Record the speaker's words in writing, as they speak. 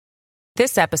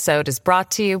This episode is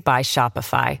brought to you by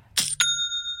Shopify.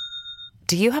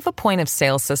 Do you have a point of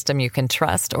sale system you can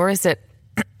trust, or is it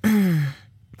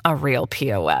a real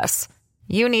POS?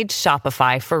 You need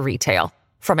Shopify for retail.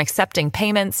 From accepting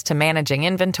payments to managing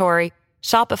inventory,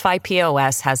 Shopify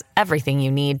POS has everything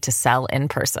you need to sell in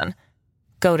person.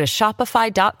 Go to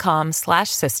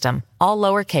shopify.com/system, all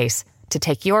lowercase, to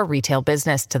take your retail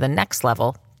business to the next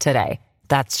level today.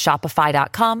 That's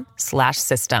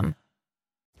shopify.com/system.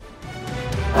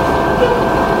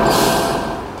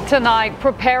 Tonight,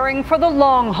 preparing for the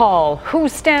long haul. Who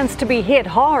stands to be hit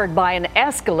hard by an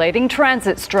escalating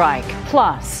transit strike?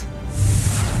 Plus,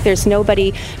 there's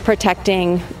nobody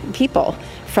protecting people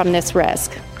from this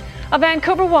risk. A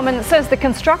Vancouver woman says the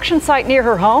construction site near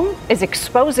her home is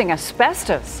exposing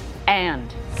asbestos.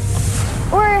 And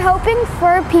we're hoping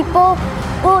for people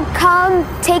will come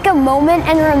take a moment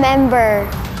and remember.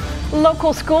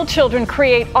 Local school children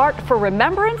create art for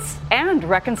remembrance and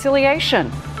reconciliation.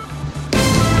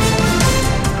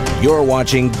 You're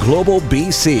watching Global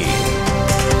BC.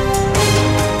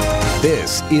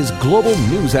 This is Global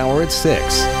News Hour at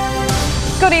 6.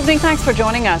 Good evening. Thanks for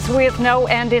joining us. With no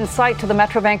end in sight to the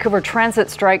Metro Vancouver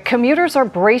transit strike, commuters are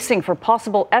bracing for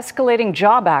possible escalating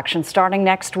job action starting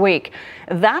next week.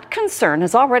 That concern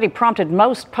has already prompted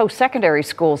most post-secondary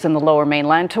schools in the Lower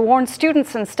Mainland to warn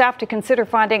students and staff to consider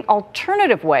finding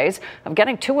alternative ways of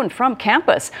getting to and from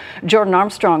campus. Jordan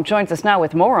Armstrong joins us now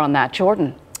with more on that.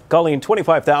 Jordan. Colleen,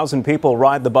 25,000 people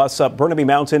ride the bus up Burnaby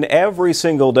Mountain every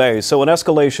single day, so an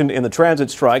escalation in the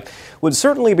transit strike would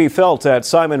certainly be felt at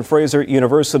Simon Fraser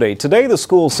University. Today, the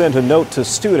school sent a note to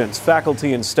students,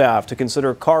 faculty and staff to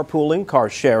consider carpooling, car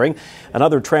sharing, and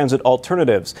other transit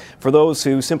alternatives. For those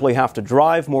who simply have to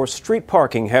drive, more street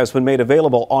parking has been made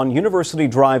available on University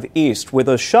Drive East, with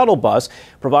a shuttle bus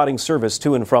providing service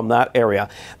to and from that area.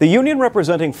 The union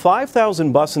representing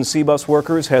 5,000 bus and C-bus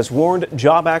workers has warned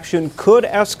job action could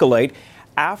escalate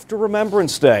after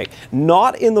Remembrance Day,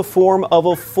 not in the form of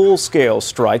a full-scale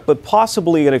strike, but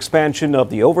possibly an expansion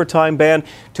of the overtime ban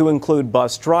to include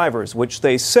bus drivers, which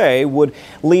they say would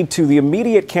lead to the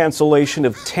immediate cancellation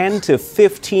of 10 to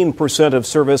 15% of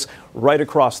service right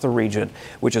across the region,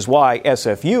 which is why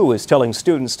SFU is telling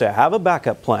students to have a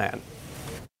backup plan.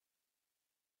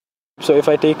 So if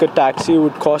I take a taxi, it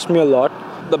would cost me a lot.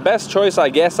 The best choice I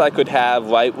guess I could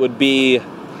have, right, would be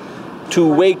to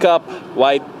wake up,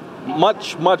 right,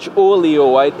 much earlier,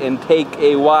 right, and take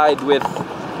a ride with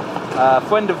a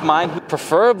friend of mine.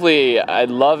 Preferably, I'd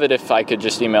love it if I could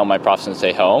just email my profs and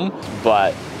stay home,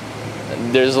 but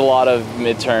there's a lot of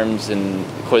midterms and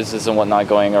quizzes and whatnot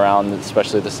going around,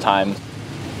 especially this time.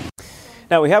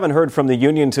 Now, we haven't heard from the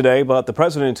union today, but the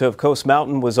president of Coast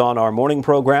Mountain was on our morning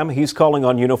program. He's calling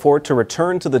on Unifor to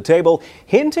return to the table,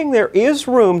 hinting there is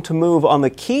room to move on the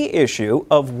key issue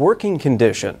of working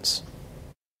conditions.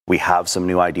 We have some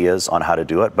new ideas on how to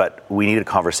do it, but we need a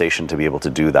conversation to be able to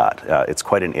do that. It's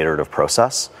quite an iterative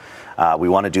process. We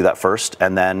want to do that first,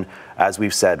 and then, as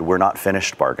we've said, we're not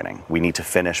finished bargaining. We need to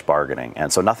finish bargaining,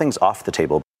 and so nothing's off the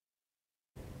table.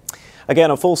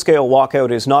 Again, a full-scale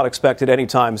walkout is not expected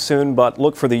anytime soon, but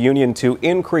look for the union to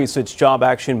increase its job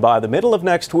action by the middle of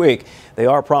next week. They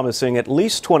are promising at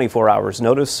least 24 hours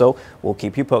notice, so we'll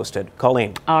keep you posted.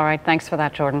 Colleen. All right, thanks for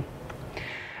that, Jordan.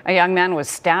 A young man was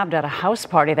stabbed at a house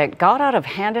party that got out of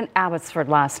hand in Abbotsford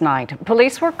last night.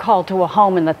 Police were called to a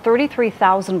home in the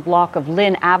 33,000 block of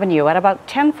Lynn Avenue at about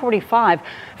 10:45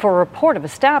 for a report of a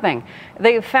stabbing.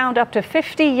 They found up to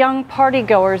 50 young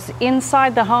partygoers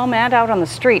inside the home and out on the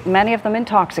street, many of them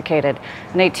intoxicated.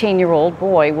 An 18-year-old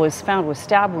boy was found with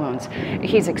stab wounds.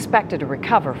 He's expected to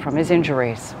recover from his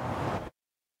injuries.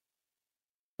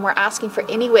 We're asking for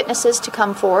any witnesses to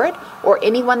come forward or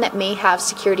anyone that may have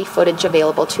security footage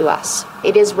available to us.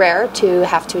 It is rare to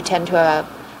have to attend to a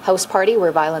house party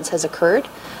where violence has occurred,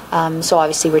 so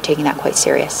obviously we're taking that quite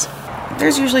serious.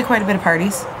 There's usually quite a bit of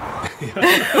parties.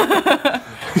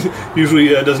 Usually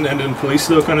doesn't end in police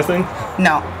though, kind of thing?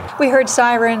 No. We heard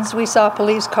sirens, we saw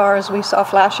police cars, we saw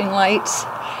flashing lights,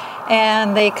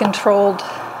 and they controlled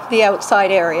the outside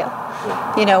area,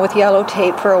 with yellow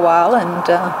tape for a while, and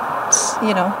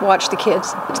watch the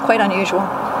kids. It's quite unusual.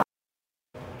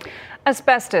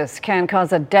 Asbestos can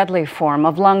cause a deadly form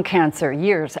of lung cancer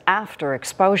years after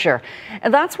exposure.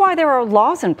 And that's why there are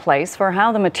laws in place for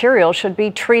how the material should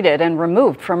be treated and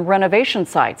removed from renovation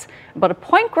sites. But a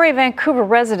Point Grey, Vancouver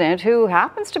resident who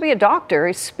happens to be a doctor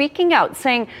is speaking out,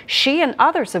 saying she and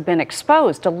others have been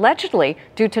exposed, allegedly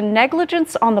due to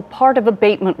negligence on the part of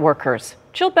abatement workers.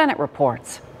 Jill Bennett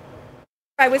reports.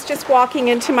 I was just walking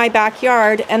into my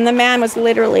backyard and the man was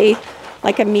literally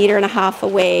like 1.5 meters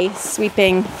away,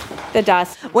 sweeping the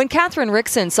dust. When Catherine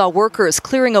Rickson saw workers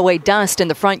clearing away dust in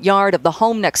the front yard of the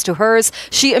home next to hers,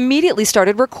 she immediately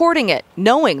started recording it,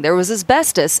 knowing there was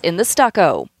asbestos in the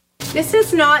stucco. This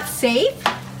is not safe,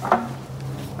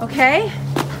 okay?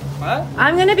 What?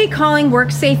 I'm going to be calling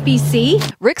WorkSafe BC.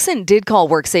 Rickson did call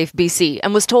WorkSafe BC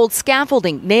and was told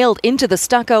scaffolding nailed into the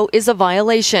stucco is a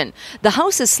violation. The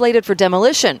house is slated for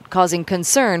demolition, causing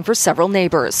concern for several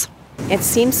neighbors. It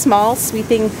seems small,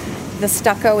 sweeping the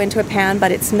stucco into a pan,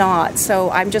 but it's not. So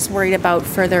I'm just worried about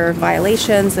further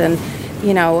violations and,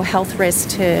 health risk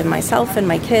to myself and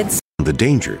my kids. The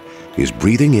danger is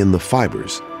breathing in the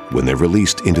fibers when they're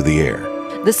released into the air.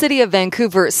 The City of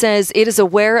Vancouver says it is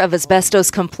aware of asbestos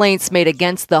complaints made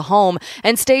against the home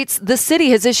and states the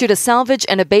city has issued a salvage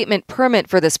and abatement permit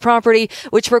for this property,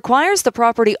 which requires the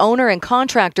property owner and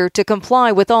contractor to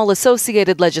comply with all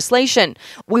associated legislation.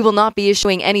 We will not be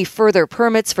issuing any further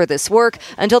permits for this work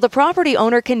until the property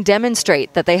owner can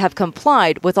demonstrate that they have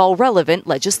complied with all relevant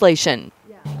legislation.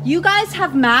 You guys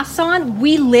have masks on.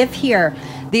 We live here.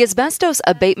 The asbestos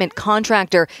abatement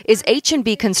contractor is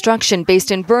H&B Construction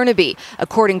based in Burnaby.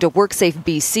 According to WorkSafe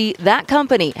BC, that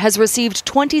company has received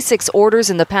 26 orders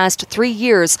in the past 3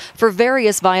 years for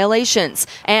various violations.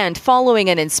 And following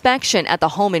an inspection at the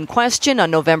home in question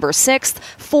on November 6th,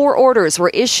 4 orders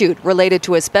were issued related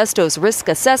to asbestos risk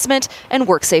assessment and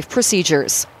WorkSafe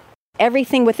procedures.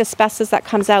 Everything with asbestos that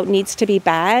comes out needs to be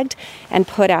bagged and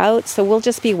put out, so we'll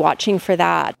just be watching for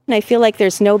that. And I feel like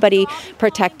there's nobody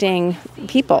protecting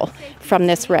people from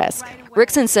this risk.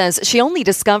 Rickson says she only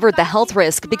discovered the health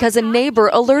risk because a neighbor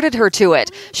alerted her to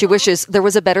it. She wishes there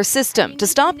was a better system to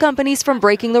stop companies from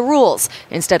breaking the rules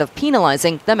instead of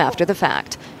penalizing them after the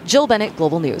fact. Jill Bennett,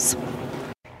 Global News.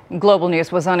 Global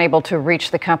News was unable to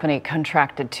reach the company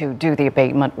contracted to do the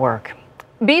abatement work.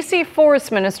 BC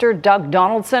Forest Minister Doug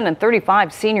Donaldson and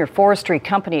 35 senior forestry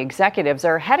company executives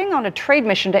are heading on a trade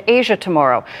mission to Asia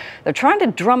tomorrow. They're trying to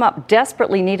drum up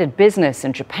desperately needed business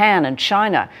in Japan and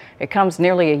China. It comes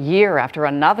nearly a year after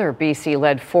another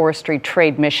BC-led forestry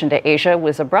trade mission to Asia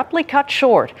was abruptly cut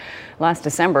short. Last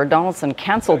December, Donaldson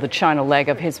canceled the China leg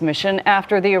of his mission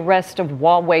after the arrest of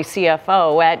Huawei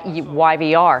CFO at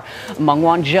YVR. Meng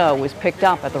Wanzhou was picked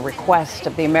up at the request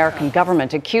of the American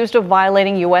government, accused of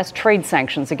violating U.S. trade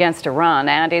sanctions against Iran,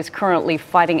 and is currently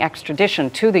fighting extradition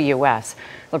to the U.S.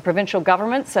 The provincial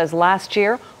government says last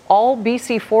year, all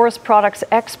BC forest products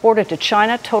exported to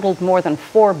China totaled more than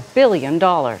 $4 billion.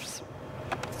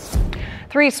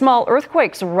 3 small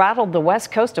earthquakes rattled the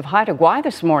west coast of Haida Gwaii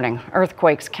this morning.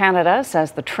 Earthquakes Canada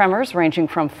says the tremors, ranging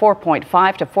from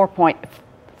 4.5 to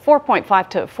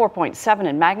 4.7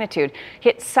 in magnitude,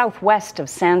 hit southwest of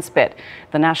Sandspit.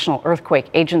 The National Earthquake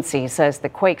Agency says the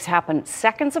quakes happened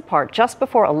seconds apart just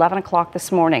before 11 o'clock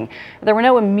this morning. There were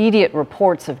no immediate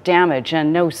reports of damage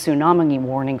and no tsunami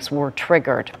warnings were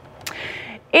triggered.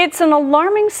 It's an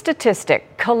alarming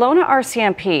statistic. Kelowna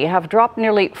RCMP have dropped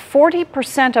nearly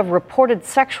 40% of reported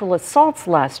sexual assaults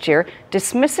last year,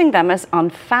 dismissing them as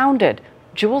unfounded.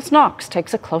 Jules Knox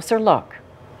takes a closer look.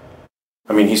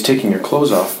 I mean, he's taking your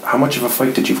clothes off. How much of a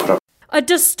fight did you put up? A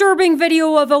disturbing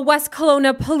video of a West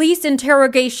Kelowna police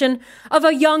interrogation of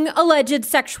a young alleged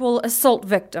sexual assault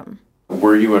victim.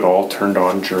 Were you at all turned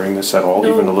on during this at all,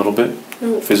 even a little bit?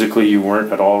 No. Physically, you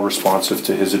weren't at all responsive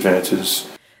to his advances?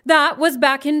 That was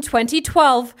back in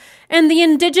 2012, and the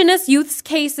Indigenous youth's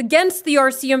case against the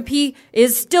RCMP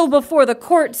is still before the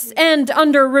courts and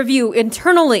under review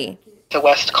internally. The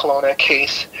West Kelowna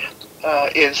case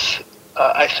is,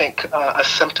 I think, a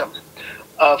symptom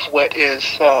of what is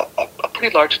a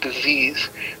pretty large disease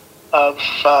of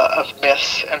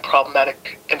myths and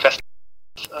problematic investigations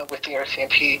with the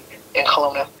RCMP in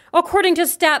Kelowna. According to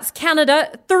Stats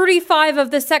Canada, 35 of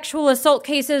the sexual assault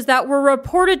cases that were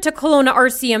reported to Kelowna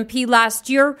RCMP last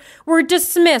year were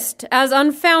dismissed as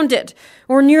unfounded,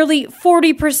 or nearly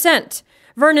 40%.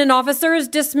 Vernon officers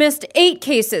dismissed 8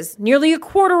 cases, nearly a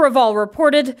quarter of all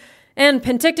reported, and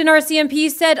Penticton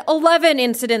RCMP said 11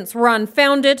 incidents were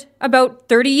unfounded, about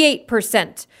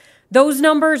 38%. Those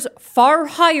numbers far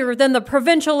higher than the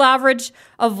provincial average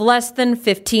of less than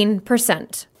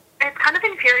 15%. It's kind of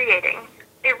infuriating.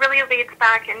 It really leads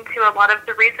back into a lot of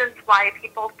the reasons why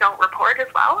people don't report as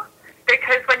well.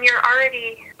 Because when you're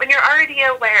already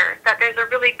aware that there's a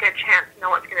really good chance no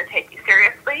one's going to take you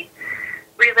seriously,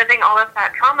 reliving all of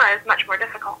that trauma is much more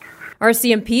difficult.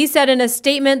 RCMP said in a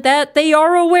statement that they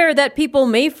are aware that people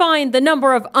may find the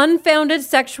number of unfounded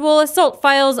sexual assault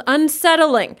files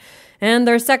unsettling, and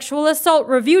their sexual assault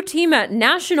review team at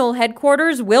national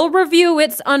headquarters will review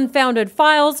its unfounded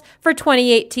files for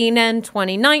 2018 and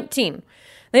 2019.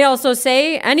 They also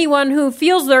say anyone who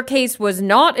feels their case was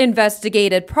not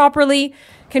investigated properly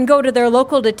can go to their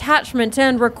local detachment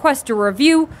and request a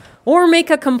review or make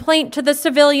a complaint to the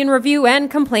Civilian Review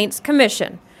and Complaints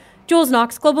Commission. Jules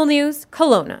Knox, Global News,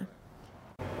 Kelowna.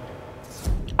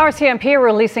 RCMP are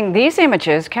releasing these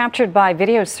images captured by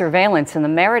video surveillance in the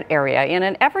Merritt area in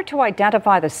an effort to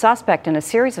identify the suspect in a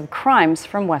series of crimes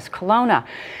from West Kelowna.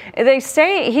 They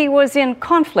say he was in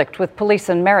conflict with police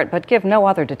in Merritt, but give no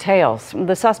other details.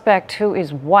 The suspect, who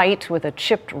is white with a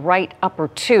chipped right upper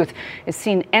tooth, is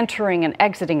seen entering and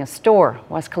exiting a store.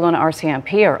 West Kelowna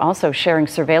RCMP are also sharing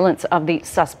surveillance of the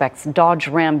suspect's Dodge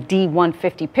Ram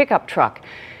D150 pickup truck.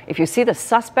 If you see the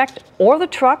suspect or the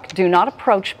truck, do not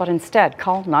approach, but instead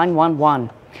call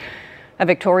 911. A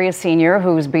Victoria senior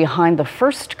who's behind the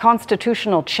first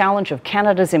constitutional challenge of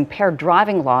Canada's impaired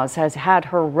driving laws has had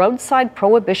her roadside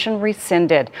prohibition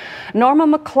rescinded. Norma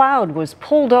McLeod was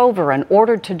pulled over and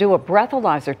ordered to do a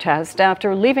breathalyzer test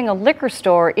after leaving a liquor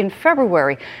store in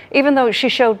February, even though she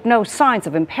showed no signs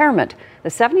of impairment. The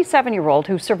 77-year-old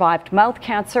who survived mouth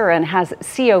cancer and has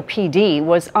COPD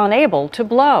was unable to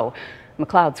blow.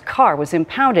 McLeod's car was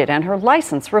impounded and her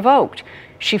license revoked.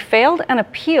 She failed an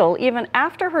appeal even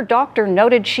after her doctor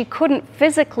noted she couldn't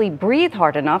physically breathe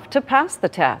hard enough to pass the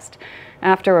test.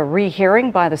 After a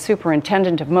rehearing by the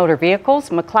Superintendent of Motor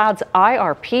Vehicles, McLeod's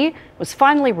IRP was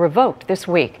finally revoked this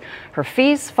week. Her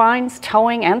fees, fines,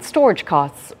 towing, and storage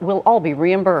costs will all be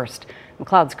reimbursed.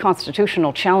 McLeod's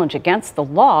constitutional challenge against the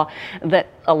law that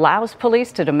allows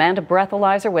police to demand a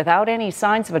breathalyzer without any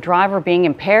signs of a driver being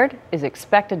impaired is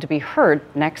expected to be heard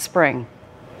next spring.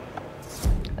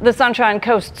 The Sunshine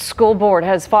Coast School Board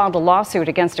has filed a lawsuit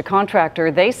against a contractor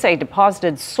they say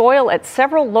deposited soil at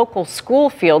several local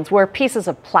school fields where pieces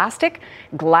of plastic,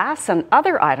 glass, and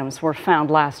other items were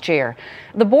found last year.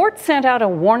 The board sent out a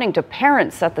warning to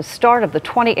parents at the start of the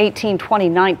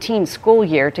 2018-2019 school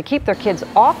year to keep their kids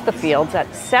off the fields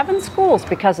at 7 schools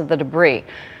because of the debris.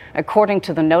 According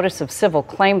to the notice of civil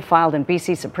claim filed in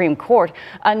BC Supreme Court,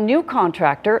 a new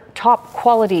contractor, Top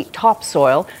Quality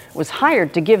Topsoil, was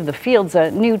hired to give the fields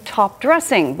a new top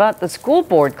dressing, but the school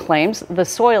board claims the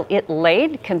soil it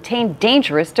laid contained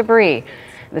dangerous debris.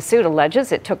 The suit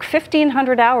alleges it took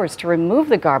 1,500 hours to remove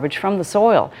the garbage from the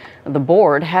soil. The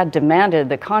board had demanded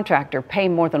the contractor pay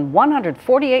more than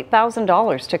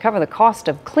 $148,000 to cover the cost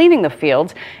of cleaning the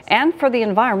fields and for the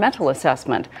environmental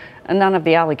assessment. None of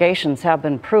the allegations have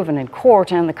been proven in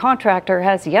court, and the contractor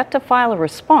has yet to file a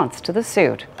response to the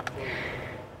suit.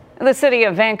 The City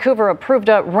of Vancouver approved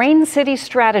a Rain City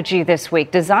strategy this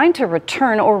week designed to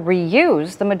return or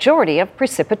reuse the majority of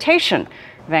precipitation.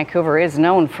 Vancouver is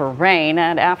known for rain,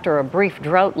 and after a brief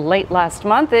drought late last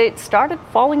month, it started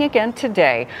falling again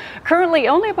today. Currently,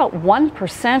 only about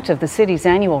 1% of the city's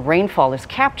annual rainfall is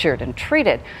captured and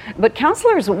treated, but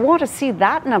councillors want to see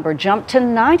that number jump to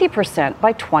 90%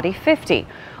 by 2050.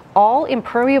 All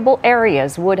impermeable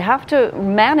areas would have to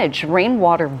manage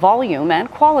rainwater volume and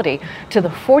quality to the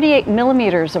 48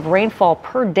 millimeters of rainfall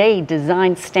per day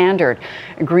design standard.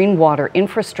 Green water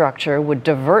infrastructure would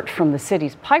divert from the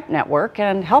city's pipe network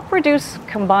and help reduce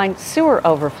combined sewer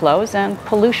overflows and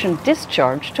pollution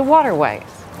discharge to waterways.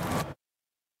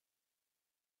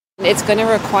 It's going to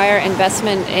require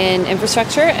investment in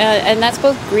infrastructure, and that's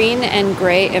both green and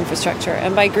grey infrastructure.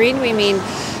 And by green, we mean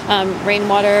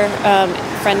rainwater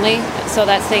friendly. So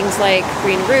that's things like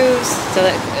green roofs, so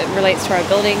that it relates to our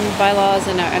building bylaws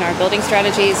and our building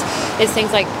strategies. It's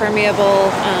things like permeable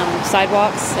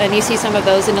sidewalks, and you see some of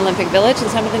those in Olympic Village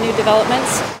and some of the new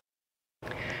developments.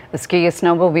 The ski and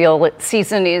snowmobile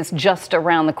season is just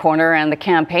around the corner, and the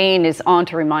campaign is on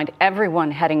to remind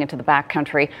everyone heading into the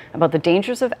backcountry about the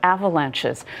dangers of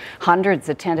avalanches. Hundreds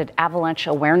attended avalanche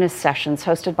awareness sessions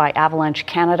hosted by Avalanche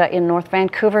Canada in North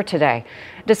Vancouver today.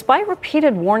 Despite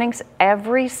repeated warnings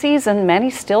every season, many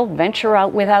still venture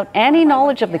out without any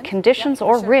knowledge of the conditions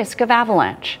or risk of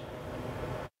avalanche.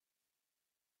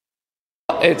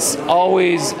 It's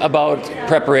always about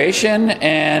preparation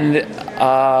and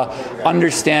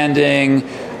understanding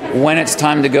when it's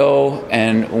time to go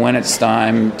and when it's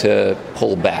time to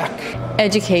pull back.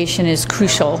 Education is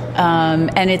crucial,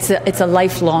 and it's a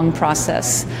lifelong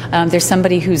process. There's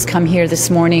somebody who's come here this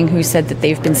morning who said that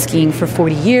they've been skiing for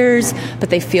 40 years, but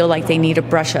they feel like they need a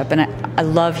brush up, and I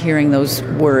love hearing those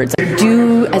words.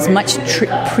 Do as much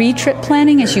pre-trip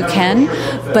planning as you can,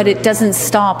 but it doesn't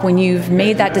stop when you've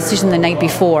made that decision the night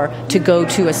before to go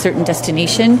to a certain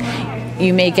destination.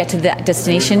 You may get to that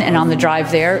destination, and on the drive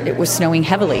there, it was snowing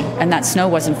heavily, and that snow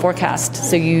wasn't forecast,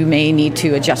 so you may need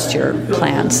to adjust your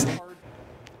plans.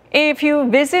 If you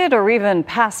visit or even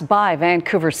pass by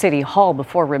Vancouver City Hall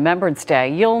before Remembrance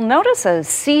Day, you'll notice a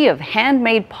sea of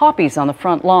handmade poppies on the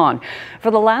front lawn.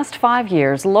 For the last 5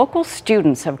 years, local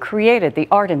students have created the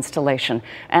art installation.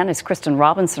 And as Kristen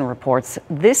Robinson reports,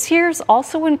 this year's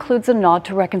also includes a nod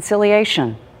to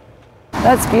reconciliation.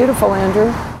 That's beautiful,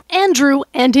 Andrew. Andrew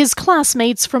and his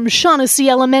classmates from Shaughnessy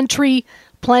Elementary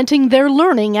planting their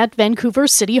learning at Vancouver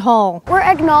City Hall. We're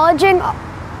acknowledging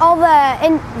all the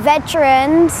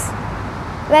veterans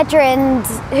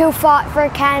who fought for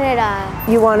Canada.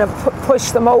 You want to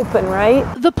push them open, right?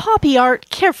 The poppy art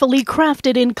carefully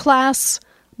crafted in class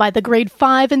by the grade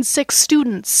 5 and 6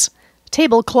 students.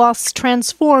 Tablecloths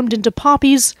transformed into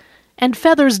poppies and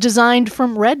feathers designed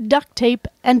from red duct tape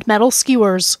and metal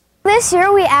skewers. This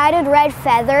year we added red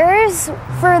feathers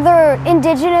for the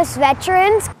Indigenous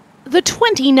veterans. The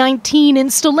 2019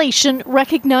 installation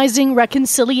recognizing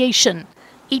reconciliation.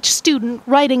 Each student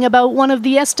writing about one of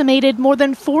the estimated more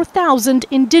than 4,000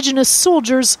 Indigenous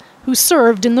soldiers who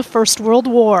served in the First World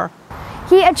War.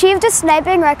 He achieved a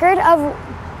sniping record of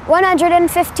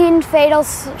 115 fatal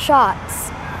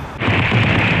shots.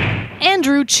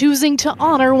 Andrew choosing to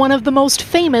honor one of the most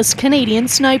famous Canadian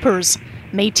snipers,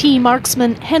 Métis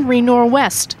marksman Henry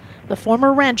Norwest, the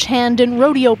former ranch hand and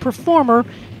rodeo performer,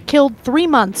 killed 3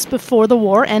 months before the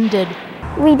war ended.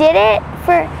 We did it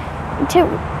to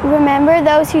remember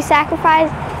those who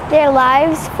sacrificed their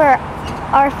lives for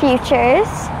our futures.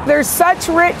 There's such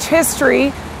rich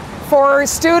history for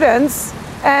students,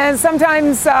 and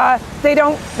sometimes they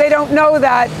don't know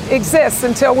that exists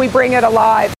until we bring it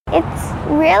alive. It's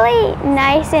really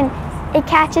nice and it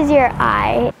catches your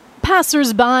eye.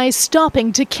 Passers-by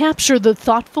stopping to capture the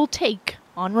thoughtful take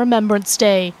on Remembrance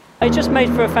Day. It just made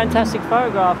for a fantastic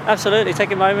photograph. Absolutely,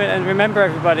 take a moment and remember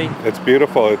everybody. It's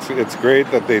beautiful. It's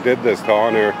great that they did this to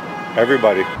honor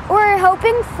everybody. We're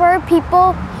hoping for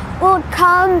people will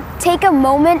come, take a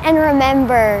moment and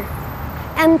remember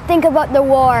and think about the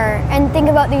war and think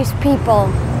about these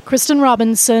people. Kristen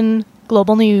Robinson,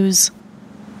 Global News.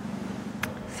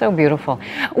 So beautiful.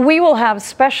 We will have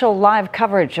special live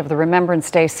coverage of the Remembrance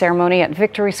Day ceremony at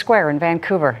Victory Square in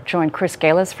Vancouver. Join Chris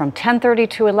Galis from 10:30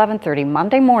 to 11:30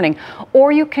 Monday morning,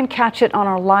 or you can catch it on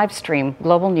our live stream,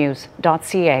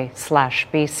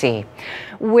 globalnews.ca/BC.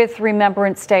 With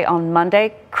Remembrance Day on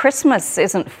Monday, Christmas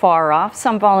isn't far off.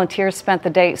 Some volunteers spent the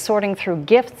day sorting through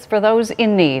gifts for those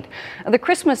in need. The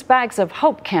Christmas Bags of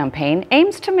Hope campaign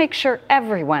aims to make sure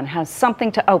everyone has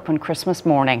something to open Christmas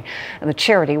morning. The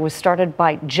charity was started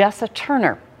by Jessa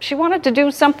Turner. She wanted to do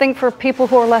something for people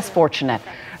who are less fortunate.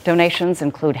 Donations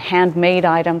include handmade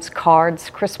items,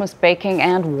 cards, Christmas baking,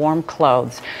 and warm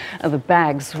clothes. The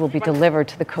bags will be delivered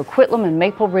to the Coquitlam and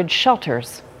Maple Ridge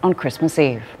shelters on Christmas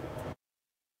Eve.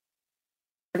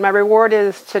 My reward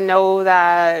is to know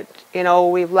that,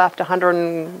 we've left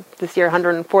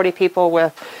 140 people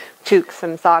with toques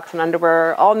and socks and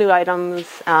underwear, all new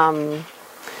items, and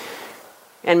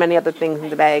many other things in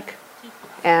the bag.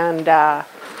 And the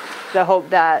hope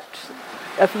that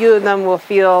a few of them will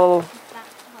feel,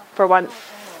 for once,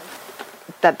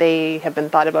 that they have been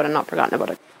thought about and not forgotten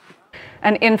about it.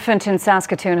 An infant in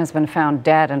Saskatoon has been found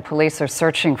dead, and police are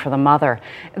searching for the mother.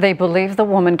 They believe the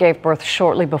woman gave birth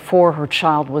shortly before her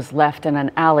child was left in an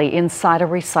alley inside a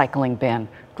recycling bin.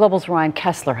 Global's Ryan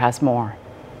Kessler has more.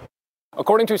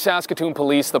 According to Saskatoon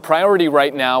police, the priority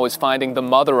right now is finding the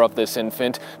mother of this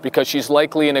infant because she's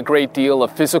likely in a great deal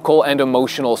of physical and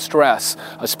emotional stress.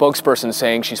 A spokesperson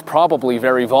saying she's probably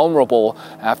very vulnerable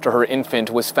after her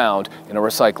infant was found in a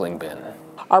recycling bin.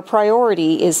 Our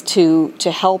priority is to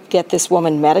help get this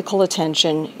woman medical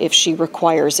attention if she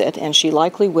requires it, and she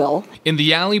likely will. In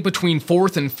the alley between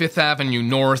 4th and 5th Avenue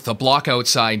North, a block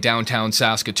outside downtown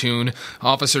Saskatoon,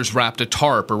 officers wrapped a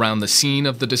tarp around the scene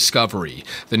of the discovery.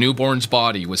 The newborn's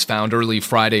body was found early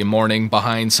Friday morning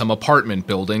behind some apartment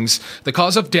buildings. The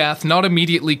cause of death not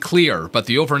immediately clear, but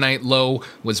the overnight low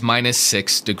was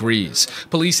 -6 degrees.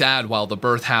 Police add while the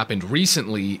birth happened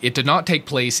recently, it did not take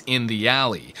place in the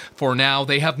alley. For now,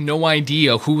 they have no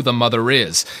idea who the mother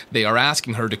is. They are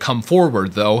asking her to come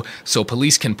forward, though, so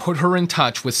police can put her in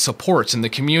touch with supports in the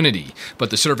community.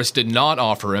 But the service did not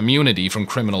offer immunity from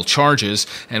criminal charges,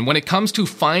 and when it comes to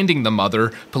finding the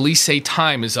mother, police say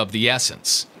time is of the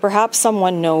essence. Perhaps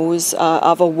someone knows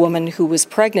of a woman who was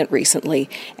pregnant recently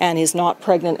and is not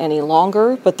pregnant any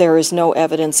longer, but there is no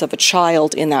evidence of a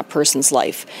child in that person's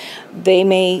life. They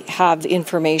may have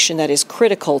information that is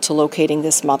critical to locating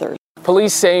this mother.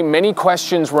 Police say many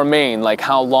questions remain, like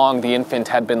how long the infant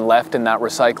had been left in that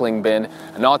recycling bin.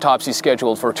 An autopsy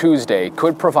scheduled for Tuesday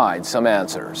could provide some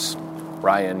answers.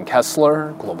 Ryan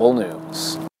Kessler, Global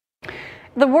News.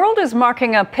 The world is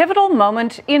marking a pivotal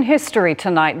moment in history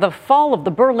tonight, the fall of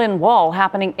the Berlin Wall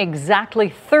happening exactly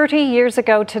 30 years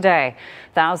ago today.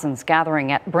 Thousands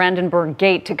gathering at Brandenburg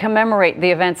Gate to commemorate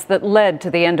the events that led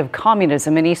to the end of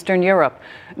communism in Eastern Europe.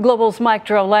 Global's Mike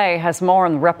Drolet has more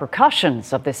on the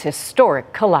repercussions of this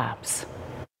historic collapse.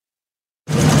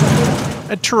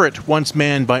 A turret once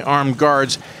manned by armed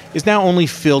guards is now only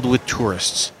filled with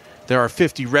tourists. There are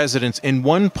 50 residents in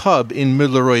one pub in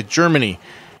Müllereuth, Germany.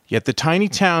 Yet the tiny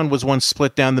town was once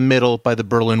split down the middle by the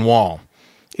Berlin Wall.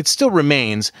 It still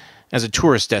remains as a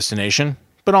tourist destination,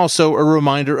 but also a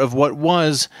reminder of what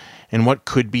was and what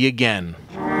could be again.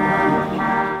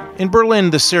 In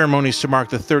Berlin, the ceremonies to mark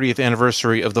the 30th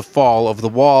anniversary of the fall of the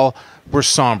wall were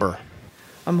somber.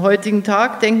 November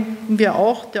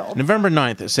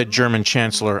 9th, said German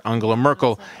Chancellor Angela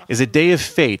Merkel, is a day of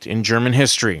fate in German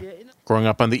history. Growing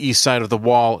up on the east side of the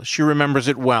wall, she remembers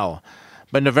it well.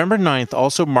 But November 9th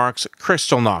also marks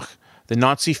Kristallnacht, the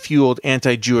Nazi-fueled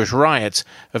anti-Jewish riots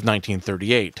of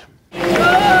 1938.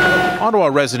 Ottawa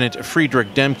resident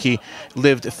Friedrich Demke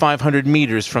lived 500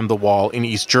 meters from the wall in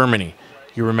East Germany.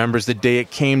 He remembers the day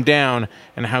it came down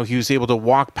and how he was able to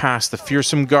walk past the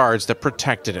fearsome guards that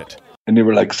protected it. And they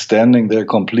were like standing there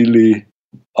completely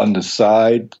on the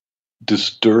side,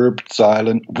 disturbed,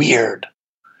 silent, weird.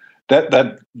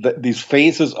 That these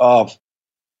faces of,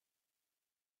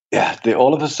 they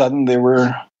all of a sudden they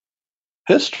were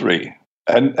history.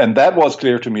 And that was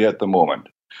clear to me at the moment,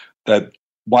 that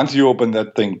once you open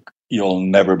that thing, you'll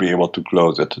never be able to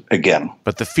close it again.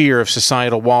 But the fear of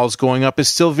societal walls going up is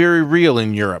still very real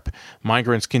in Europe.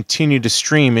 Migrants continue to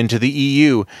stream into the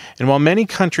EU, and while many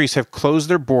countries have closed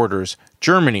their borders,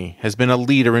 Germany has been a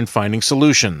leader in finding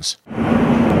solutions.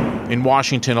 In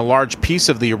Washington, a large piece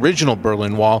of the original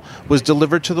Berlin Wall was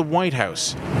delivered to the White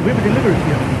House. We have a delivery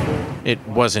here. It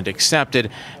wasn't accepted,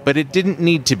 but it didn't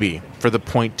need to be for the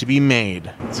point to be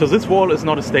made. So this wall is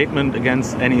not a statement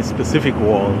against any specific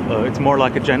wall. It's more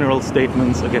like a general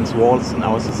statement against walls in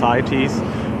our societies.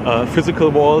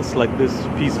 Physical walls, like this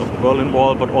piece of the Berlin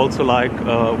Wall, but also like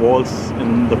walls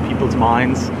in the people's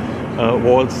minds,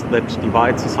 walls that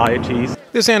divide societies.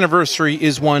 This anniversary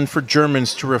is one for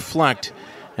Germans to reflect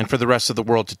and for the rest of the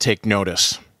world to take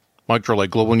notice. Mike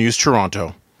Drolet, Global News,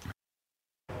 Toronto.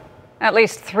 At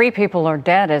least 3 people are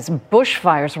dead as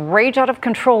bushfires rage out of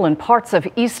control in parts of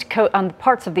the east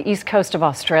coast of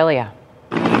Australia.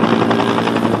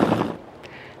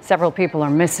 Several people are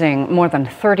missing, more than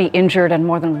 30 injured, and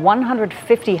more than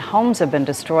 150 homes have been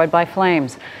destroyed by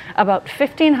flames. About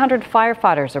 1,500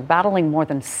 firefighters are battling more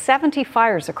than 70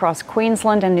 fires across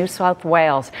Queensland and New South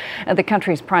Wales. The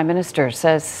country's prime minister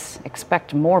says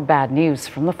expect more bad news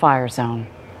from the fire zone.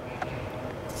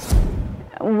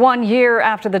 1 year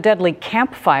after the deadly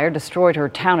Camp Fire destroyed her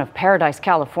town of Paradise,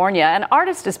 California, an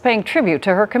artist is paying tribute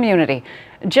to her community.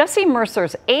 Jesse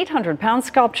Mercer's 800-pound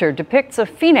sculpture depicts a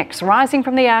phoenix rising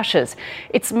from the ashes.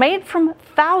 It's made from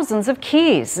thousands of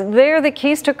keys. They're the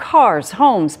keys to cars,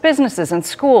 homes, businesses, and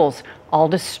schools, all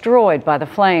destroyed by the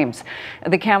flames.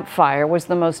 The Camp Fire was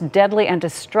the most deadly and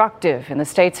destructive in the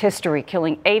state's history,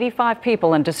 killing 85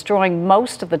 people and destroying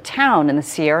most of the town in the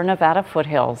Sierra Nevada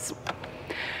foothills.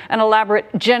 An elaborate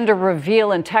gender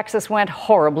reveal in Texas went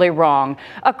horribly wrong.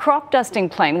 A crop dusting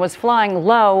plane was flying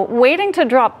low, waiting to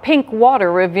drop pink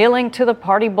water, revealing to the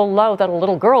party below that a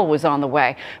little girl was on the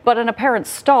way. But an apparent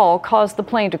stall caused the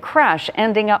plane to crash,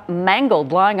 ending up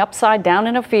mangled, lying upside down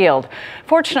in a field.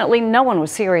 Fortunately, no one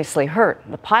was seriously hurt,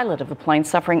 the pilot of the plane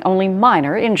suffering only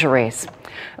minor injuries.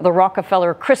 The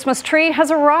Rockefeller Christmas tree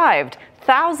has arrived.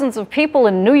 Thousands of people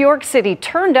in New York City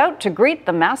turned out to greet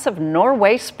the massive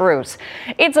Norway spruce.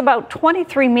 It's about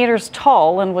 23 meters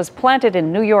tall and was planted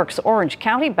in New York's Orange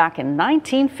County back in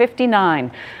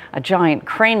 1959. A giant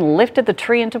crane lifted the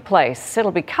tree into place.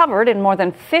 It'll be covered in more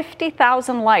than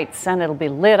 50,000 lights, and it'll be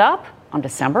lit up on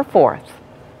December 4th.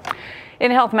 In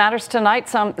Health Matters tonight,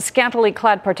 some scantily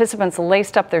clad participants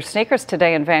laced up their sneakers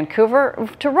today in Vancouver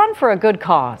to run for a good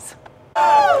cause.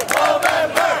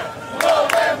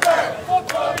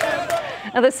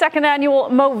 Now, the second annual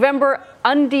Movember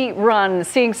Undie Run,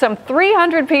 seeing some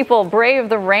 300 people brave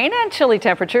the rain and chilly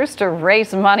temperatures to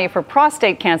raise money for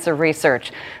prostate cancer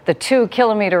research. The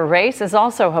 2-kilometer race is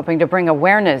also hoping to bring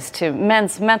awareness to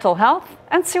men's mental health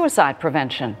and suicide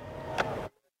prevention.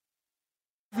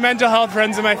 Mental health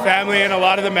runs in my family, and a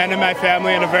lot of the men in my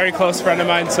family, and a very close friend of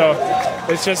mine, so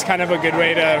it's just kind of a good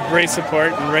way to raise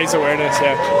support and raise awareness.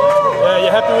 Yeah,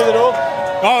 you happy with it all?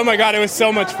 Oh my God, it was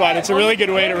so much fun. It's a really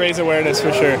good way to raise awareness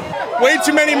for sure. Way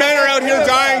too many men are out here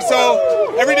dying,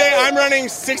 so every day I'm running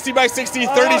 60 by 60,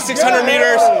 3,600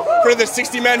 meters for the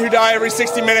 60 men who die every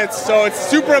 60 minutes. So it's a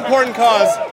super important cause.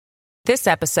 This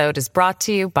episode is brought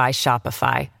to you by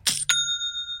Shopify.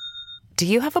 Do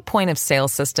you have a point of sale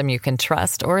system you can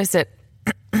trust, or is it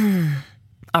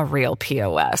a real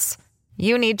POS?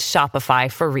 You need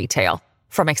Shopify for retail.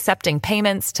 From accepting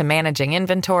payments to managing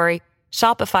inventory,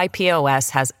 Shopify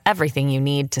POS has everything you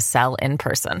need to sell in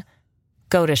person.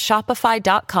 Go to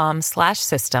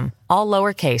shopify.com/system, all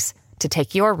lowercase, to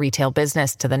take your retail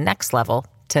business to the next level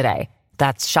today.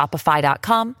 That's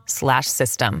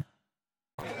shopify.com/system.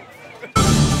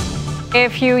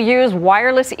 If you use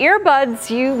wireless earbuds,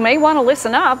 you may want to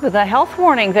listen up. The health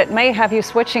warning that may have you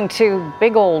switching to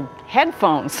big old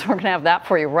headphones. We're going to have that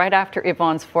for you right after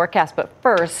Yvonne's forecast. But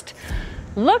first,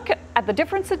 look at the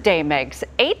difference a day makes.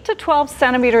 8 to 12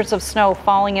 centimeters of snow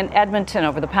falling in Edmonton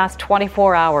over the past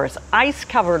 24 hours.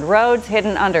 Ice-covered roads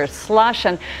hidden under slush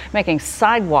and making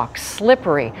sidewalks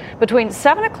slippery. Between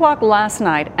 7 o'clock last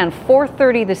night and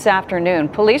 4:30 this afternoon,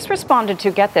 police responded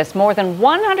to, get this, more than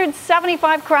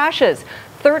 175 crashes.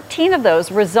 13 of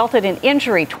those resulted in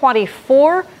injury,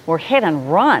 24 were hit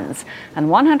and runs, and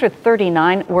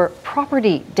 139 were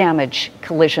property damage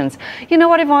collisions. You know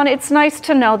what, Yvonne? It's nice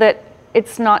to know that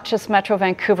it's not just Metro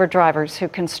Vancouver drivers who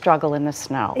can struggle in the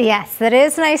snow. Yes, that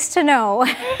is nice to know.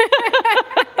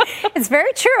 It's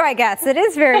very true, I guess. It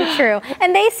is very true.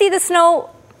 And they see the snow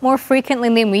more frequently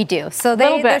than we do. So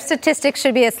their statistics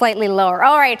should be slightly lower.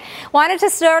 All right. Wanted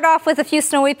to start off with a few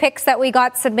snowy pics that we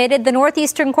got submitted. The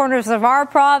northeastern corners of our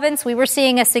province, we were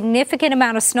seeing a significant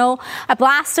amount of snow. A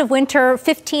blast of winter,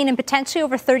 15 and potentially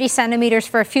over 30 centimeters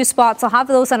for a few spots. I'll have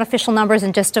those unofficial numbers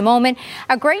in just a moment.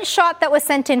 A great shot that was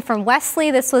sent in from Wesley.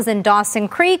 This was in Dawson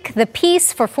Creek. The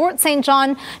piece for Fort St.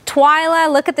 John,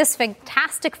 Twyla. Look at this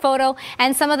fantastic photo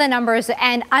and some of the numbers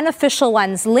and unofficial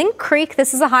ones. Link Creek,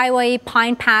 this is a highway,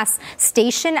 Pine Pass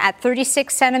Station at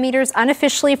 36 centimeters.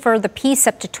 Unofficially for the piece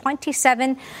up to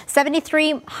 27.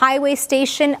 73 Highway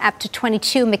Station up to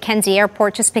 22. Mackenzie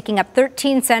Airport just picking up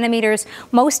 13 centimeters.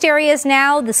 Most areas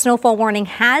now, the snowfall warning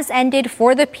has ended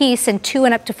for the piece, and 2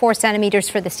 and up to 4 centimeters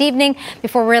for this evening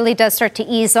before it really does start to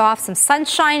ease off. Some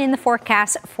sunshine in the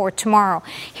forecast for tomorrow.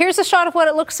 Here's a shot of what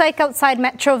it looks like outside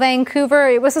Metro Vancouver.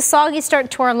 It was a soggy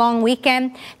start to our long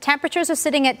weekend. Temperatures are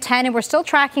sitting at 10, and we're still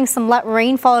tracking some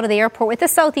rainfall out of the airport with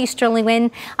a southeasterly wind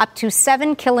up to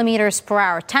 7 kilometers per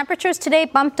hour. Temperatures today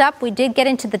bumped up. We did get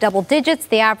into the double digits.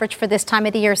 The average for this time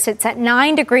of the year sits at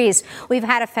 9 degrees. We've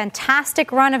had a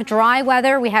fantastic run of dry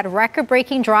weather. We had a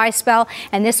record-breaking dry spell,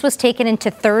 and this was taken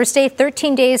into Thursday.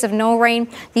 13 days of no rain.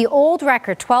 The old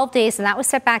record, 12 days, and that was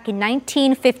set back in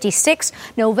 1956.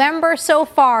 November so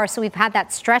far, so we've had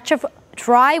that stretch of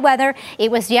dry weather.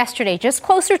 It was yesterday, just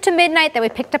closer to midnight, that we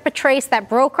picked up a trace that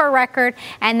broke our record.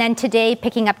 And then today,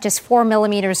 picking up just 4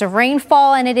 millimeters of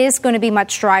rainfall. And it is going to be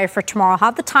much drier for tomorrow. I'll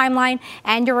have the timeline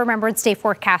and your Remembrance Day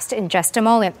forecast in just a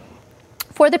moment.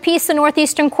 For the piece, the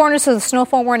northeastern corner, so the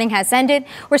snowfall warning has ended.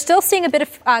 We're still seeing a bit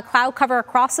of cloud cover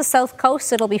across the south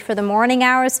coast. It'll be for the morning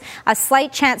hours. A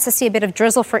slight chance to see a bit of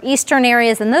drizzle for eastern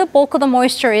areas, and the bulk of the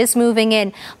moisture is moving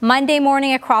in. Monday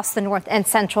morning across the north and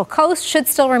central coast should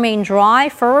still remain dry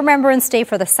for Remembrance Day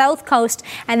for the south coast.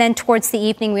 And then towards the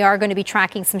evening, we are going to be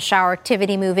tracking some shower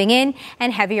activity moving in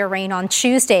and heavier rain on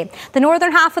Tuesday. The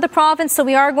northern half of the province, so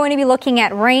we are going to be looking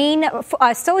at rain.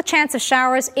 Still a chance of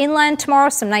showers inland tomorrow,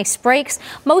 some nice breaks.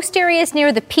 Most areas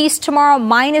near the Peace tomorrow,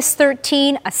 minus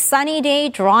 13, a sunny day,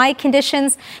 dry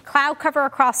conditions. Cloud cover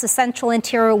across the central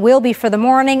interior will be for the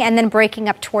morning and then breaking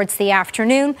up towards the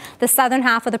afternoon. The southern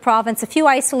half of the province, a few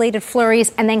isolated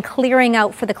flurries and then clearing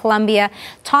out for the Columbia.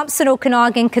 Thompson,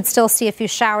 Okanagan could still see a few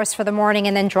showers for the morning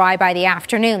and then dry by the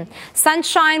afternoon.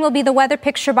 Sunshine will be the weather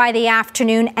picture by the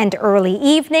afternoon and early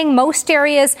evening. Most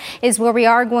areas is where we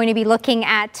are going to be looking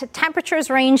at temperatures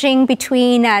ranging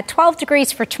between 12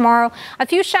 degrees for tomorrow. A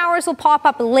few showers will pop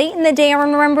up late in the day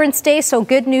on Remembrance Day, so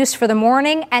good news for the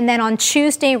morning. And then on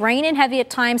Tuesday, rain and heavy at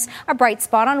times, a bright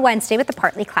spot on Wednesday with a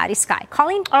partly cloudy sky.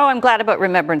 Colleen? Oh, I'm glad about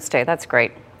Remembrance Day. That's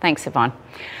great. Thanks, Yvonne.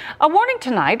 A warning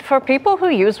tonight for people who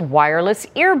use wireless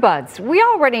earbuds. We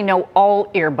already know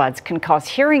all earbuds can cause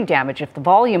hearing damage if the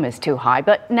volume is too high,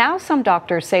 but now some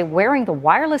doctors say wearing the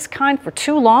wireless kind for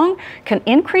too long can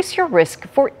increase your risk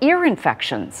for ear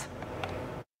infections.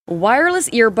 Wireless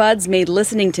earbuds made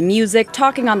listening to music,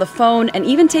 talking on the phone, and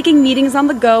even taking meetings on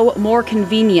the go more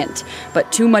convenient. But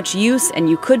too much use and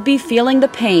you could be feeling the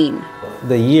pain.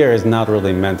 The ear is not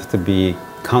really meant to be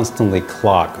constantly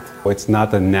clogged. It's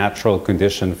not a natural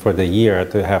condition for the ear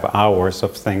to have hours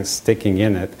of things sticking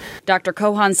in it. Dr.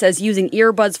 Kohan says using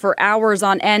earbuds for hours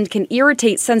on end can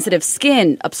irritate sensitive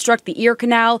skin, obstruct the ear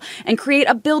canal, and create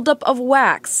a buildup of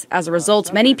wax. As a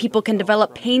result, many people can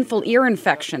develop painful ear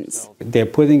infections. They're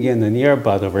putting in an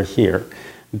earbud over here,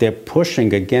 They're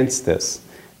pushing against this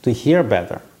to hear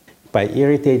better. By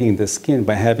irritating the skin,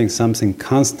 by having something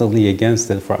constantly against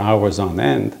it for hours on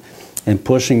end, and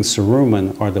pushing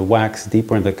cerumen or the wax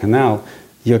deeper in the canal,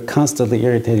 you're constantly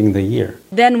irritating the ear.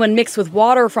 Then when mixed with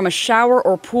water from a shower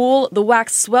or pool, the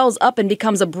wax swells up and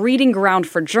becomes a breeding ground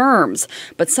for germs.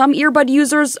 But some earbud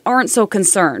users aren't so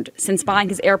concerned. Since buying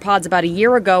his AirPods about a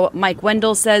year ago, Mike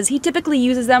Wendell says he typically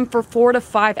uses them for 4 to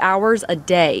 5 hours a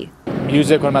day.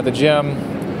 Music when I'm at the gym,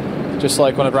 just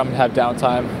like whenever I'm have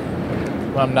downtime.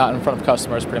 When I'm not in front of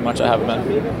customers, pretty much I have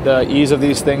them in. The ease of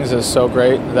these things is so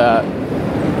great that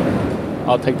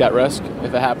I'll take that risk.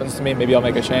 If it happens to me, maybe I'll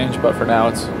make a change, but for now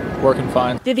it's working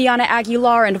fine. Viviana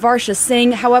Aguilar and Varsha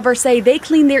Singh, however, say they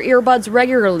clean their earbuds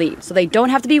regularly so they don't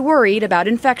have to be worried about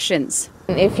infections.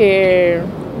 If you're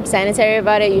sanitary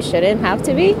about it, you shouldn't have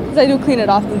to be. I do clean it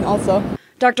often also.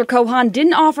 Dr. Kohan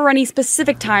didn't offer any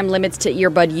specific time limits to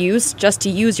earbud use, just to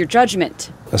use your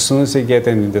judgment. As soon as you get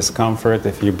any discomfort,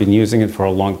 if you've been using it for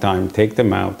a long time, take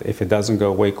them out. If it doesn't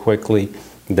go away quickly,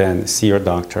 then see your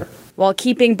doctor. While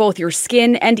keeping both your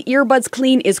skin and earbuds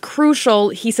clean is crucial,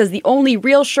 he says the only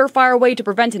real surefire way to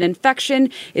prevent an infection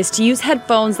is to use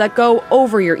headphones that go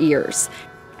over your ears.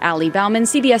 Ali Bauman,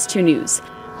 CBS 2 News.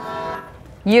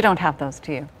 You don't have those,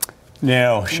 do you?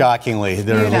 No, shockingly.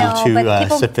 They're a little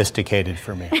too sophisticated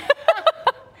for me.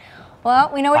 Well,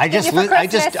 we know what you get for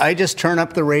Christmas. I just turn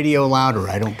up the radio louder.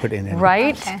 I don't put in it.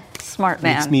 Right? Okay. Smart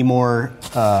man. Makes me more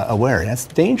aware. That's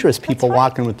dangerous, people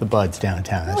walking with the buds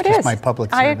downtown. That's just my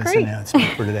public service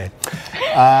announcement for today.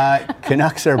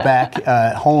 Canucks are back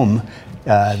home.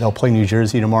 They'll play New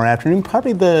Jersey tomorrow afternoon.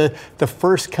 Probably the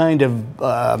first kind of,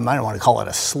 I don't want to call it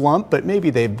a slump, but maybe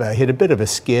they've hit a bit of a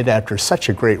skid after such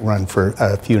a great run for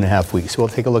a few and a half weeks. So we'll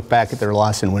take a look back at their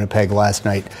loss in Winnipeg last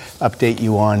night, update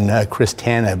you on Chris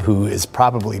Tanev, who is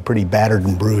probably pretty battered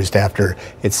and bruised after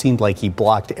it seemed like he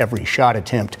blocked every shot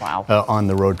attempt on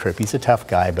the road trip. He's a tough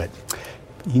guy, but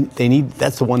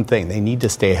that's the one thing. They need to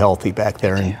stay healthy back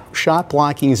there. And shot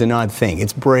blocking is an odd thing.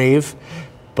 It's brave,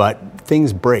 but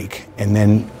things break, and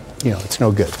then, it's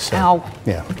no good. So, Ow.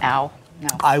 Yeah. Ow. No.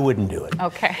 I wouldn't do it.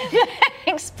 Okay.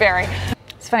 Thanks, Barry.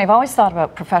 It's funny. I've always thought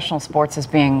about professional sports as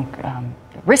being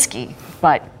risky,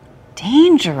 but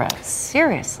dangerous.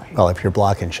 Seriously. Well, if you're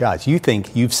blocking shots,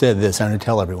 you've said this, I'm going to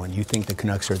tell everyone, you think the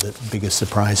Canucks are the biggest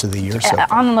surprise of the year so far.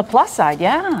 On the plus side,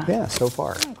 yeah. Yeah, so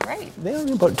far. Oh, great.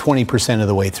 They're about 20% of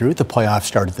the way through. The playoffs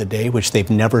started today, which they've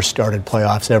never started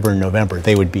playoffs ever in November.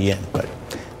 They would be in, but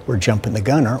we're jumping the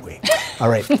gun, aren't we? All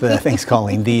right, thanks,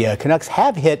 Colleen. The Canucks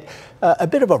have hit a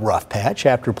bit of a rough patch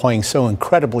after playing so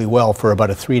incredibly well for about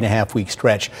a 3.5-week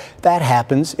stretch. That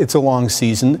happens. It's a long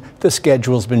season. The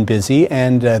schedule's been busy,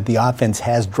 and the offense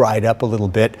has dried up a little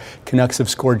bit. Canucks have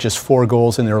scored just 4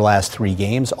 goals in their last 3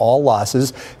 games, all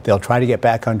losses. They'll try to get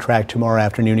back on track tomorrow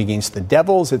afternoon against the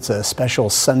Devils. It's a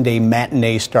special Sunday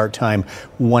matinee start time,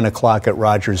 1 o'clock at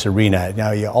Rogers Arena.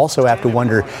 Now, you also have to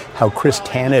wonder how Chris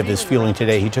Tanev is feeling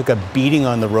today. He took a beating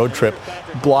on the road trip,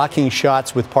 blocking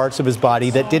shots with parts of his body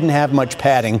that didn't have much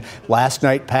padding. Last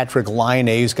night, Patrick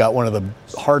Laine got one of the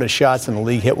hardest shots in the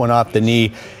league, hit one off the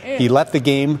knee. He left the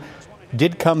game,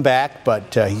 did come back,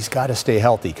 but he's got to stay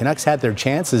healthy. Canucks had their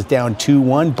chances down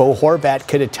 2-1. Bo Horvat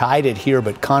could have tied it here,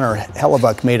 but Connor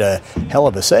Hellebuyck made a hell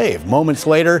of a save. Moments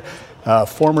later,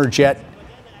 former Jet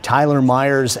Tyler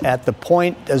Myers at the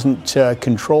point doesn't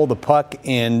control the puck,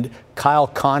 and Kyle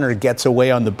Connor gets away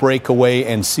on the breakaway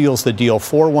and seals the deal.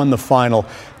 4-1 the final.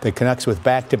 The Canucks with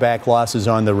back-to-back losses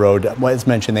on the road. As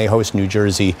mentioned, they host New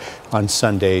Jersey on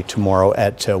Sunday tomorrow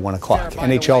at 1 o'clock.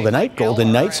 NHL tonight,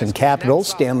 Golden Knights and Capitals,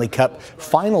 Stanley Cup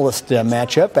finalist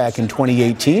matchup back in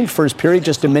 2018. First period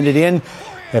just a minute in.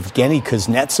 Evgeny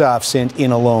Kuznetsov sent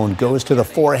in alone. Goes to the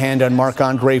forehand on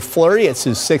Marc-Andre Fleury. It's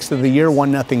his 6th of the year,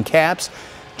 1-0 Caps.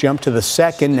 Jump to the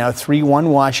second, now 3-1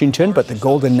 Washington, but the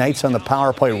Golden Knights on the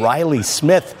power play. Riley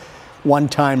Smith,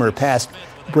 one-timer past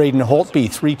Braden Holtby,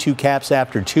 3-2 Caps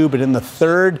after 2, but in the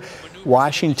third,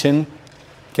 Washington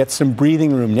gets some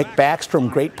breathing room. Nick Backstrom,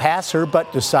 great passer,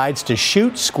 but decides to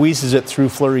shoot, squeezes it through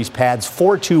Fleury's pads.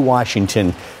 4-2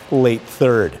 Washington, late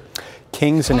third.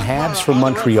 Kings and Habs from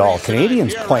Montreal.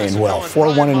 Canadians playing well,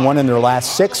 4-1-1 in their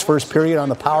last 6. First period on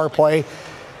the power play.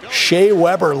 Shea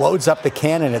Weber loads up the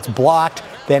cannon. It's blocked,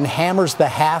 then hammers the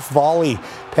half volley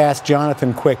past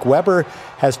Jonathan Quick. Weber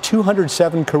has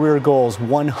 207 career goals,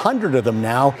 100 of them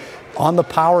now on the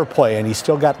power play, and he's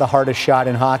still got the hardest shot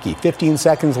in hockey. 15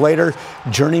 seconds later,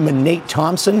 journeyman Nate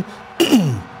Thompson,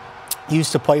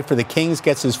 used to play for the Kings,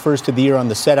 gets his first of the year on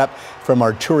the setup from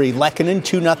Arturi Lehkonen,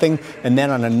 2-0, and then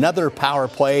on another power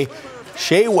play,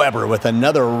 Shea Weber with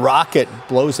another rocket,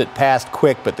 blows it past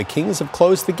quick, but the Kings have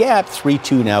closed the gap.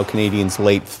 3-2 now, Canadians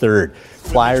late third.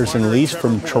 Flyers and Leafs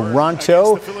from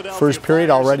Toronto. First period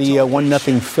already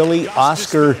 1-0 Philly.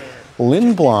 Oscar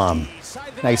Lindblom.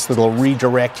 Nice little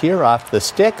redirect here off the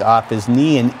stick, off his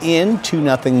knee and in.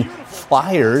 2-0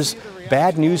 Flyers.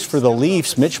 Bad news for the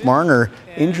Leafs. Mitch Marner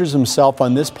injures himself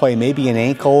on this play, maybe an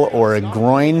ankle or a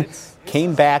groin.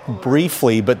 Came back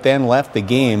briefly, but then left the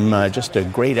game. Just a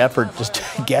great effort just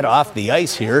to get off the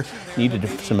ice here. Needed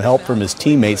some help from his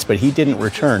teammates, but he didn't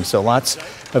return. So lots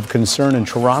of concern in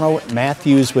Toronto.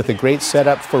 Matthews with a great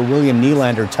setup for William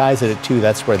Nylander ties it at 2.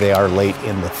 That's where they are late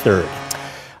in the third.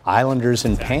 Islanders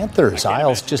and Panthers.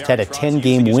 Isles just had a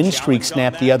 10-game win streak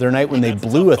snapped the other night when they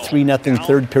blew a 3-0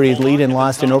 third-period lead and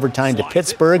lost in overtime to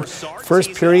Pittsburgh.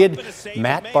 First period,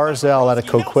 Matt Barzal out of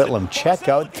Coquitlam. Check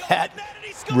out that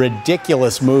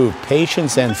ridiculous move.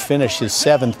 Patience and finish his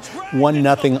 7th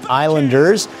 1-0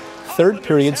 Islanders. Third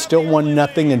period, still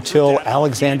 1-0 until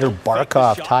Alexander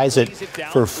Barkov ties it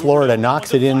for Florida.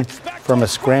 Knocks it in from a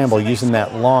scramble using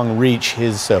that long reach.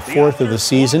 His fourth of the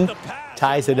season.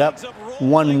 Ties it up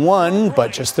 1-1,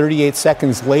 but just 38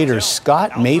 seconds later,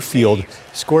 Scott Mayfield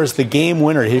scores the game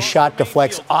winner. His shot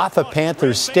deflects off a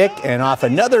Panthers stick and off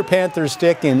another Panthers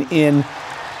stick and in.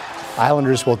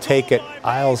 Islanders will take it.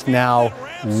 Isles now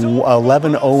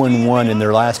 11-0-1 in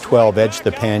their last 12, edge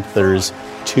the Panthers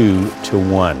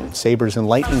 2-1. Sabres and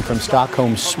Lightning from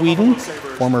Stockholm, Sweden.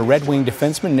 Former Red Wing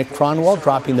defenseman Nick Kronwall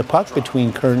dropping the puck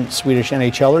between current Swedish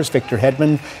NHLers Victor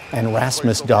Hedman and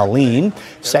Rasmus Dahlin.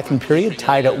 Second period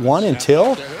tied at 1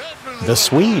 until the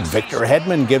Swede Victor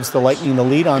Hedman gives the Lightning the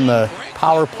lead on the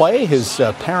power play. His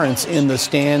parents in the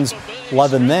stands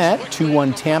loving that.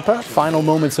 2-1 Tampa. Final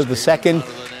moments of the second.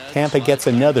 Tampa gets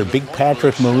another. Big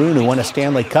Patrick Maroon, who won a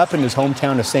Stanley Cup in his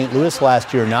hometown of St. Louis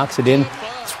last year, knocks it in.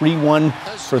 3-1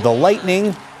 for the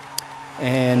Lightning.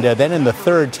 And then in the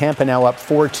third, Tampa now up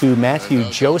 4-2. Matthew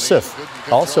Joseph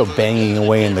also banging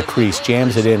away in the crease,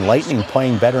 jams it in. Lightning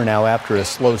playing better now after a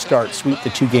slow start. Sweep the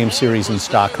two-game series in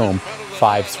Stockholm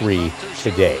 5-3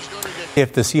 today.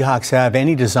 If the Seahawks have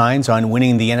any designs on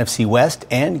winning the NFC West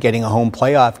and getting a home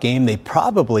playoff game, they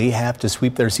probably have to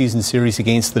sweep their season series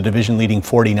against the division-leading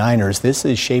 49ers. This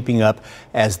is shaping up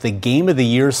as the game of the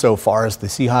year so far as the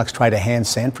Seahawks try to hand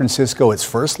San Francisco its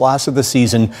first loss of the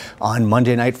season on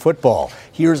Monday Night Football.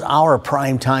 Here's our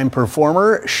primetime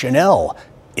performer, Chanel,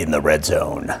 in the Red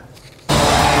Zone.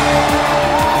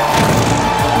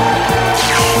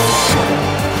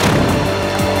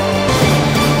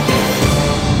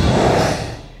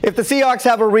 If the Seahawks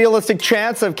have a realistic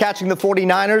chance of catching the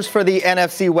 49ers for the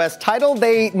NFC West title,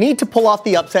 they need to pull off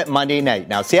the upset Monday night.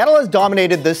 Now, Seattle has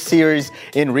dominated this series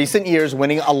in recent years,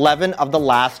 winning 11 of the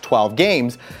last 12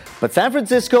 games. But San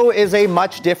Francisco is a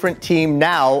much different team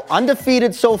now,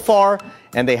 undefeated so far,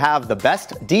 and they have the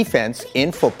best defense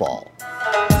in football.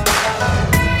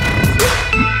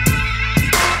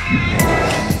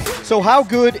 So how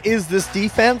good is this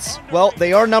defense? Well,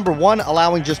 they are number one,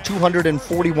 allowing just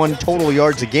 241 total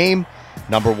yards a game,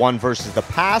 number one versus the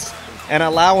pass, and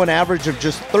allow an average of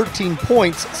just 13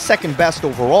 points, second best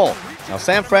overall. Now,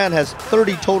 San Fran has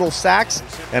 30 total sacks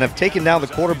and have taken down the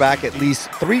quarterback at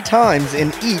least 3 times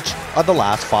in each of the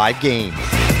last 5 games.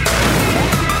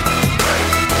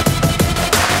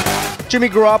 Jimmy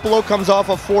Garoppolo comes off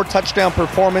a 4-touchdown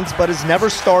performance, but has never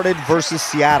started versus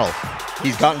Seattle.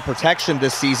 He's gotten protection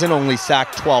this season, only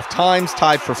sacked 12 times,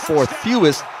 tied for 4th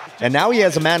fewest, and now he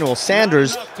has Emmanuel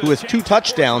Sanders, who has 2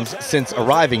 touchdowns since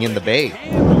arriving in the Bay.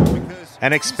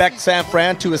 And expect San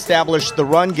Fran to establish the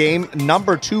run game,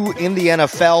 number 2 in the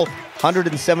NFL,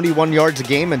 171 yards a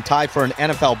game and tied for an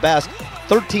NFL best,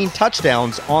 13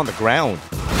 touchdowns on the ground.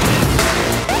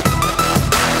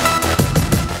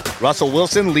 Russell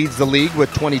Wilson leads the league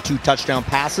with 22 touchdown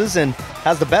passes and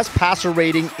has the best passer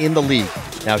rating in the league.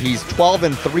 Now, he's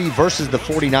 12-3 versus the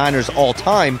 49ers all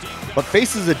time, but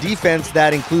faces a defense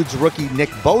that includes rookie Nick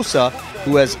Bosa,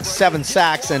 who has 7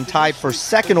 sacks and tied for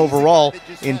 2nd overall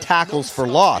in tackles for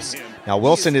loss. Now,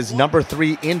 Wilson is number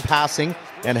 3 in passing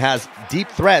and has deep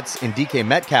threats in DK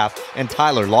Metcalf and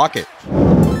Tyler Lockett.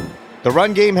 The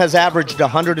run game has averaged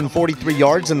 143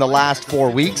 yards in the last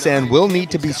 4 weeks and will need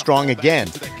to be strong again.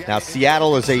 Now,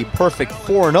 Seattle is a perfect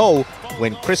 4-0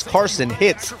 when Chris Carson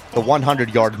hits the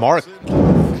 100-yard mark.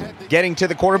 Getting to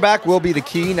the quarterback will be the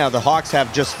key. Now, the Hawks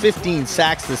have just 15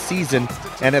 sacks this season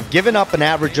and have given up an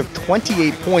average of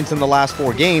 28 points in the last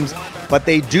 4 games, but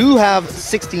they do have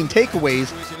 16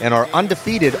 takeaways and are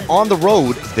undefeated on the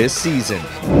road this season.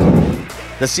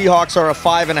 The Seahawks are a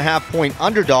 5.5-point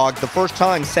underdog, the first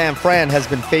time San Fran has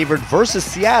been favored versus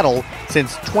Seattle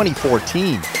since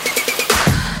 2014.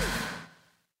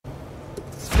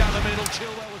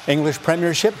 English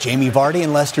Premiership, Jamie Vardy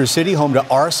and Leicester City home to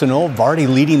Arsenal. Vardy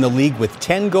leading the league with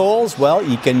 10 goals. Well,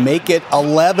 you can make it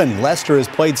 11. Leicester has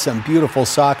played some beautiful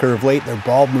soccer of late. Their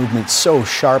ball movement's so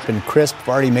sharp and crisp.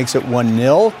 Vardy makes it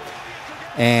 1-0.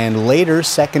 And later,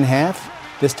 second half,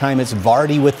 this time it's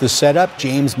Vardy with the setup.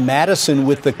 James Maddison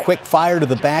with the quick fire to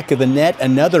the back of the net.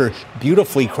 Another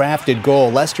beautifully crafted goal.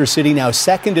 Leicester City now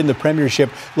second in the Premiership,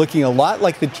 looking a lot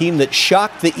like the team that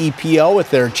shocked the EPL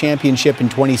with their championship in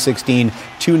 2016.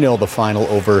 2-0 the final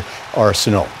over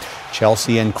Arsenal.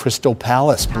 Chelsea and Crystal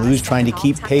Palace. Blues trying to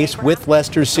keep pace with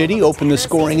Leicester City. Open the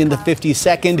scoring in the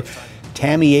 52nd.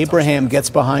 Tammy Abraham gets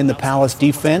behind the Palace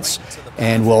defense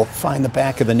and will find the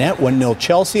back of the net. 1-0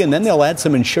 Chelsea, and then they'll add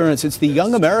some insurance. It's the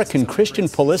young American Christian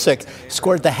Pulisic,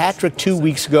 scored the hat-trick 2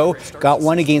 weeks ago, got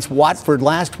one against Watford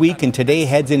last week, and today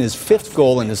heads in his 5th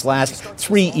goal in his last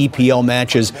 3 EPL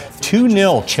matches.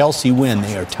 2-0 Chelsea win.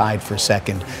 They are tied for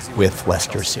second with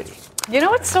Leicester City. You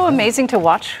know what's so amazing to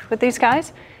watch with these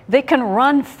guys? They can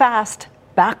run fast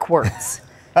backwards.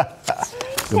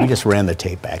 We just ran the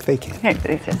tape back. They can.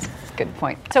 Good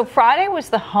point. So Friday was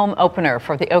the home opener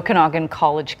for the Okanagan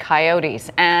College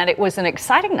Coyotes, and it was an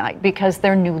exciting night because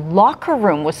their new locker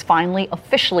room was finally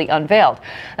officially unveiled.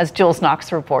 As Jules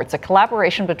Knox reports, a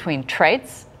collaboration between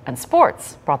trades and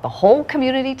sports brought the whole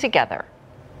community together.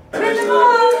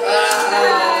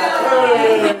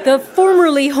 The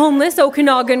formerly homeless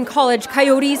Okanagan College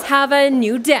Coyotes have a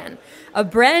new den, a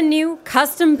brand new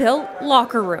custom-built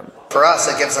locker room. For us,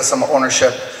 it gives us some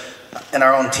ownership in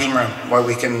our own team room where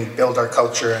we can build our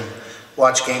culture and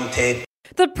watch game tape.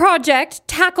 The project,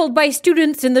 tackled by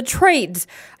students in the trades,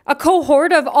 a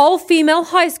cohort of all-female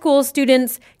high school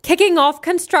students kicking off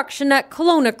construction at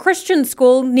Kelowna Christian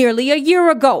School nearly a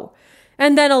year ago.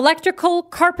 And then electrical,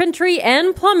 carpentry,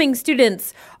 and plumbing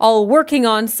students all working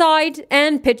on site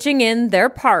and pitching in their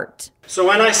part. So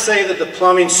when I say that the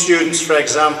plumbing students, for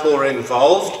example, were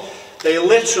involved, they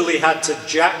literally had to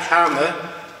jackhammer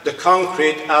the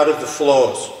concrete out of the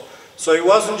floors. So it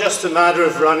wasn't just a matter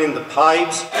of running the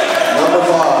pipes.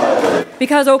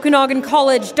 Because Okanagan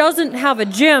College doesn't have a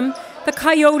gym, the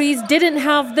Coyotes didn't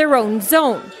have their own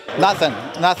zone. Nothing.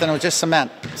 It was just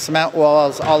cement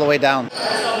walls all the way down.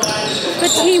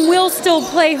 The team will still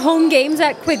play home games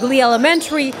at Quigley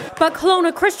Elementary, but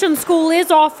Kelowna Christian School is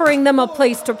offering them a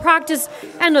place to practice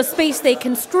and a space they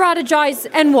can strategize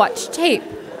and watch tape.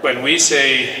 When we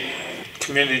say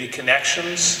community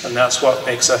connections, and that's what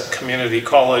makes a community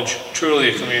college truly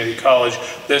a community college,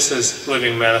 this is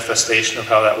living manifestation of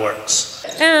how that works.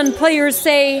 And players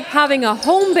say having a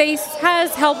home base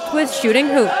has helped with shooting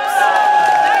hoops.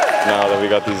 Now that we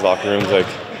got these locker rooms,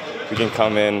 we can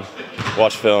come in,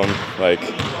 watch film,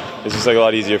 it's just a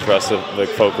lot easier for us to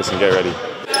focus and get ready.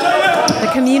 The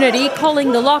community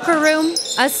calling the locker room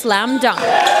a slam dunk.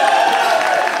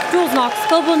 Jules Knox,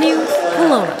 Global News,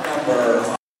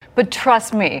 Kelowna. But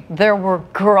trust me, there were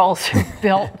girls who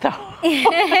built the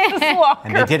locker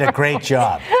And they did a great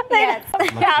job. Yes.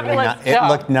 It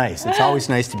looked nice. It's always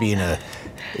nice to be in the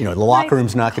locker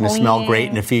room's not going to smell great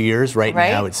in a few years. Right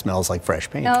now, it smells like fresh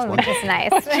paint. Oh, which is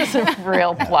nice. Which is a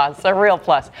real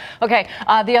plus. Okay,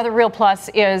 the other real plus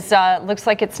is looks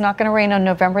like it's not going to rain on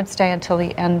November Day until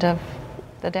the end of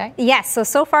the day? Yes,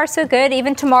 so far so good.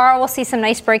 Even tomorrow we'll see some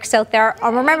nice breaks out there.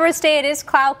 On Remembrance Day it is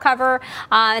cloud cover,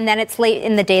 and then it's late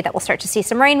in the day that we'll start to see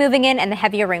some rain moving in, and the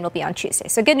heavier rain will be on Tuesday.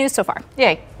 So good news so far.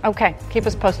 Yay. Okay, keep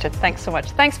us posted. Thanks so much.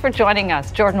 Thanks for joining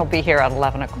us. Jordan will be here at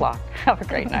 11 o'clock. Have a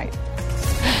great night.